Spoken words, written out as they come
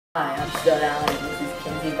Hi, I'm Stone Allen, and this is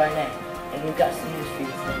Kinsey Barnett, and we've got some news for you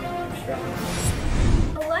today.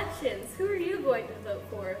 Armstrong. Elections. Who are you going to vote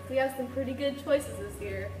for? We have some pretty good choices this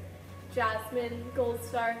year. Jasmine,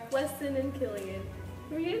 Goldstar, Weston, and Killian.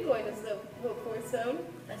 Who are you going to vote for, Stone?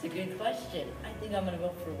 That's a good question. I think I'm going to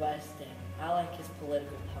vote for Weston. I like his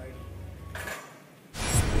political party.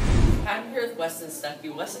 I'm here with Weston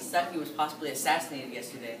Stuckey. Weston Stuckey was possibly assassinated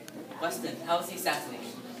yesterday. Weston, how was the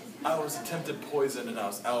assassination? I was attempted poison and I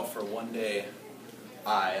was out for one day.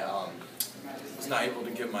 I was not able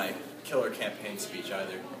to give my killer campaign speech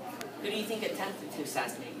either. Who do you think attempted to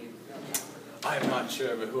assassinate you? I am not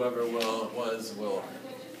sure, but whoever will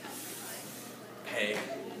pay.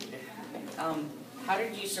 How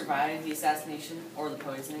did you survive the assassination or the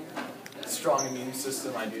poisoning? Strong immune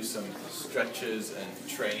system. I do some stretches and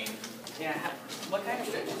training. Yeah, what kind of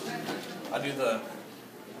stretches? I do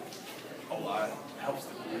a lot. Helps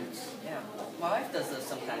the glutes. Yeah, my wife does those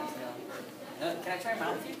sometimes, Can I try them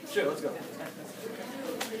out with you? Sure, let's go.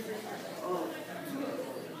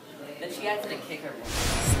 Then she acted a kicker.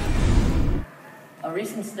 A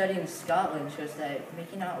recent study in Scotland shows that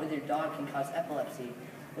making out with your dog can cause epilepsy.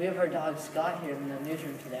 We have our dog Scott here in the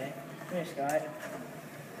newsroom today. Come here, Scott.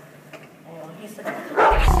 Oh, he's such a...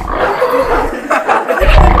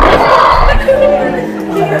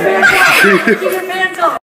 Keep your pants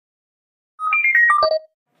off!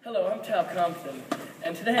 Hello, I'm Tal Compton,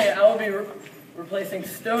 and today I will be replacing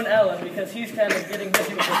Stone Allen because he's kind of getting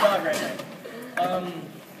busy with the dog right now.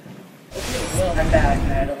 Okay, well... I'm back.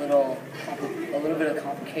 I had a little bit of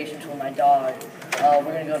complications with my dog. We're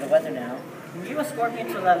going to go to the weather now. Can you escort me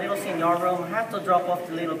to that little senior room? I have to drop off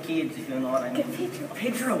the little kids, if you know what I mean.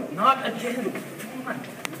 Pedro, not again! Come on.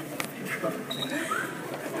 Pedro.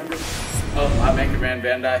 Oh, I'm Anchorman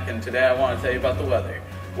Van Dyke, and today I want to tell you about the weather.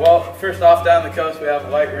 Well, first off, down the coast we have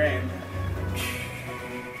light rain.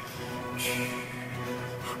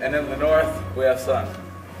 And in the north, we have sun.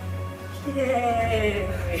 Yay!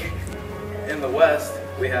 In the west,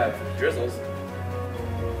 we have drizzles.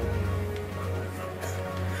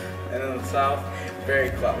 And in the south, very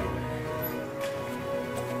cloudy.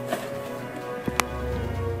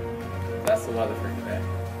 That's the weather for today.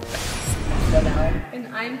 So now, And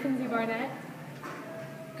I'm Kinsey Barnett.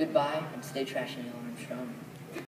 goodbye and stay trashy, Neil Armstrong.